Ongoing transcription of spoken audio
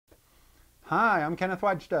Hi, I'm Kenneth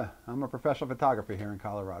Wajda. I'm a professional photographer here in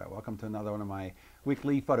Colorado. Welcome to another one of my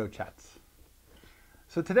weekly photo chats.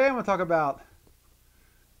 So today I'm going to talk about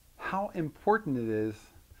how important it is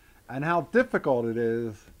and how difficult it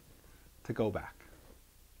is to go back.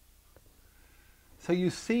 So you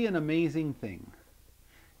see an amazing thing.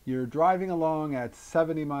 You're driving along at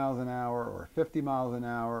 70 miles an hour or 50 miles an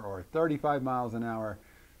hour or 35 miles an hour,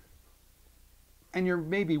 and you're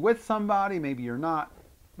maybe with somebody, maybe you're not,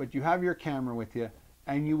 but you have your camera with you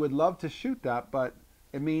and you would love to shoot that, but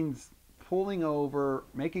it means pulling over,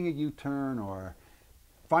 making a U-turn, or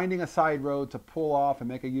finding a side road to pull off and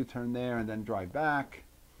make a U-turn there and then drive back.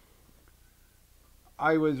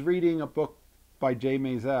 I was reading a book by Jay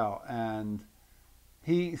Maisel, and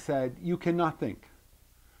he said, you cannot think.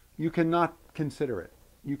 You cannot consider it.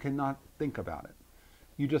 You cannot think about it.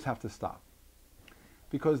 You just have to stop.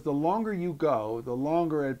 Because the longer you go, the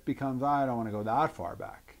longer it becomes, I don't want to go that far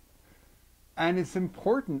back. And it's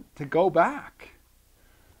important to go back.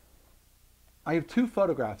 I have two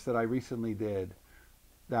photographs that I recently did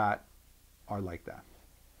that are like that.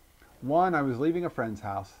 One, I was leaving a friend's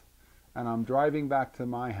house, and I'm driving back to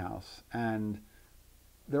my house, and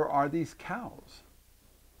there are these cows.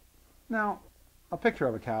 Now, a picture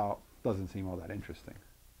of a cow doesn't seem all that interesting.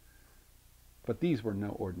 But these were no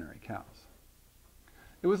ordinary cows.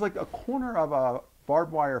 It was like a corner of a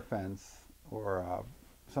barbed wire fence, or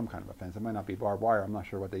some kind of a fence. It might not be barbed wire. I'm not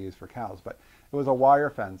sure what they use for cows, but it was a wire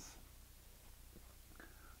fence.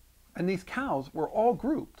 And these cows were all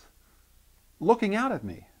grouped, looking out at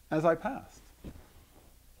me as I passed.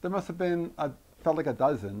 There must have been, felt like a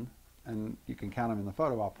dozen, and you can count them in the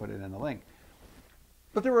photo. I'll put it in the link.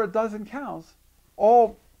 But there were a dozen cows,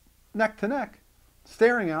 all neck to neck,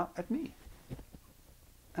 staring out at me.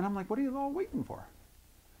 And I'm like, what are you all waiting for?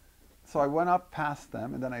 So I went up past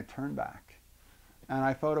them, and then I turned back. And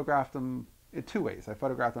I photographed them in two ways. I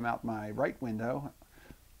photographed them out my right window.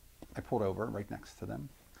 I pulled over right next to them.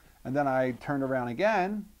 And then I turned around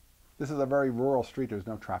again. This is a very rural street. There's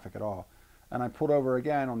no traffic at all. And I pulled over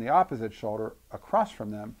again on the opposite shoulder across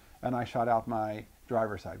from them, and I shot out my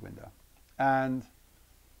driver's side window. And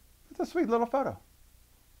it's a sweet little photo.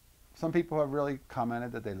 Some people have really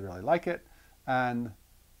commented that they really like it, and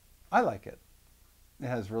I like it. It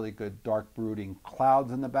has really good dark brooding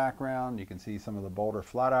clouds in the background. You can see some of the Boulder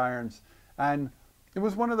Flatirons. And it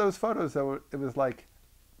was one of those photos that it was like,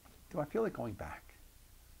 do I feel like going back?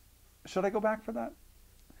 Should I go back for that?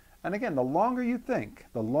 And again, the longer you think,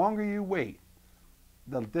 the longer you wait,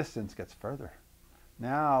 the distance gets further.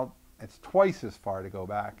 Now it's twice as far to go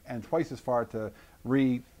back and twice as far to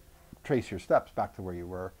retrace your steps back to where you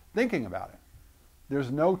were thinking about it. There's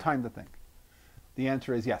no time to think. The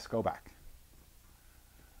answer is yes, go back.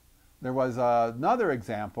 There was another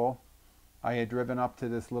example. I had driven up to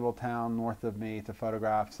this little town north of me to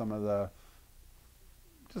photograph some of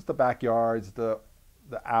just the backyards, the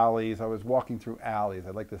alleys. I was walking through alleys. I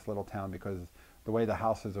like this little town because the way the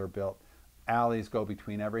houses are built, alleys go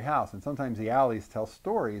between every house. And sometimes the alleys tell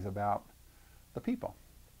stories about the people.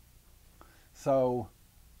 So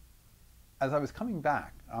as I was coming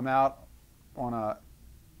back, I'm out on a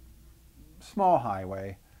small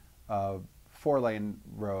highway, 4-lane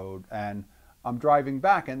road, and I'm driving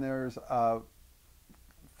back, and there's a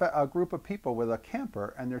group of people with a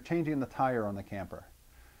camper, and they're changing the tire on the camper.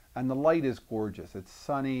 And the light is gorgeous. It's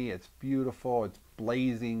sunny, it's beautiful, it's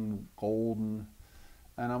blazing golden.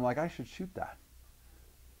 And I'm like, I should shoot that.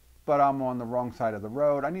 But I'm on the wrong side of the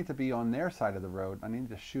road. I need to be on their side of the road. I need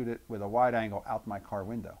to shoot it with a wide angle out my car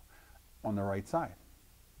window on the right side.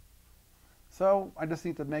 So I just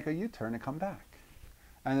need to make a U-turn and come back.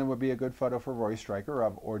 And it would be a good photo for Roy Stryker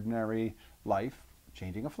of ordinary life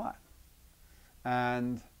changing a flat.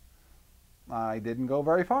 And I didn't go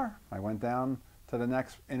very far. I went down to the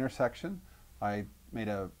next intersection. I made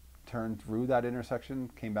a turn through that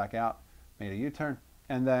intersection, came back out, made a U-turn,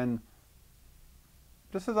 and then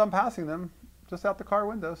just as I'm passing them, just out the car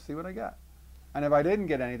window, see what I get. And if I didn't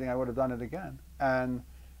get anything, I would have done it again. And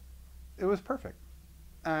it was perfect.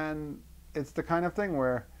 And it's the kind of thing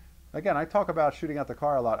where, again, I talk about shooting out the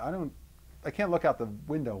car a lot. I can't look out the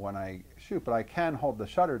window when I shoot, but I can hold the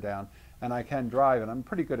shutter down and I can drive, and I'm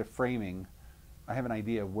pretty good at framing. I have an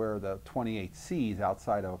idea of where the 28 sees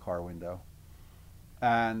outside of a car window.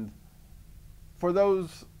 And for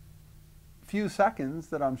those few seconds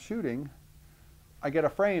that I'm shooting, I get a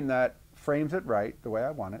frame that frames it right the way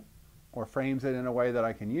I want it, or frames it in a way that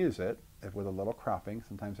I can use it, if with a little cropping.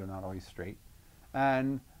 Sometimes they're not always straight.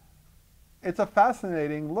 And it's a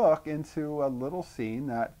fascinating look into a little scene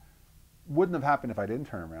that wouldn't have happened if I didn't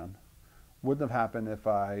turn around. Wouldn't have happened if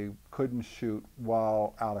I couldn't shoot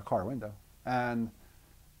while out a car window. And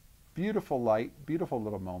beautiful light, beautiful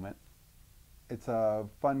little moment. It's a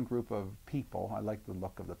fun group of people. I like the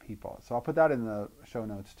look of the people. So I'll put that in the show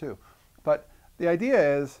notes too. But the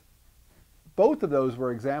idea is both of those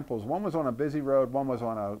were examples. One was on a busy road, one was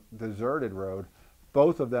on a deserted road.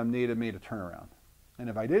 Both of them needed me to turn around. And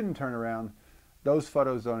if I didn't turn around, those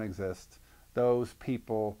photos don't exist. Those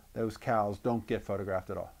people, those cows don't get photographed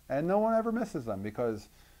at all. And no one ever misses them because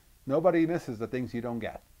nobody misses the things you don't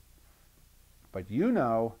get. But you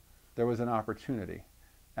know there was an opportunity.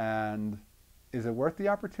 And is it worth the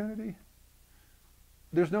opportunity?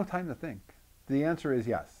 There's no time to think. The answer is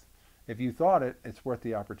yes. If you thought it, it's worth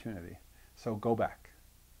the opportunity. So go back.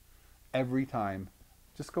 Every time,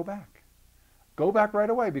 just go back. Go back right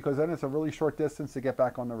away because then it's a really short distance to get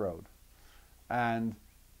back on the road. And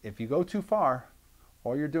if you go too far,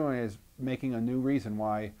 all you're doing is making a new reason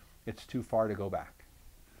why it's too far to go back.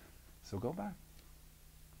 So go back.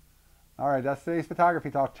 All right, that's today's photography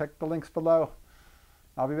talk. Check the links below.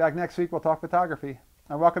 I'll be back next week. We'll talk photography.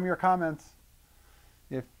 I welcome your comments.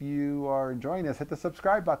 If you are enjoying this, hit the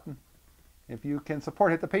subscribe button. If you can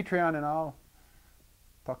support, hit the Patreon, and I'll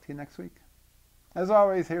talk to you next week. As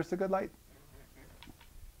always, here's the good light.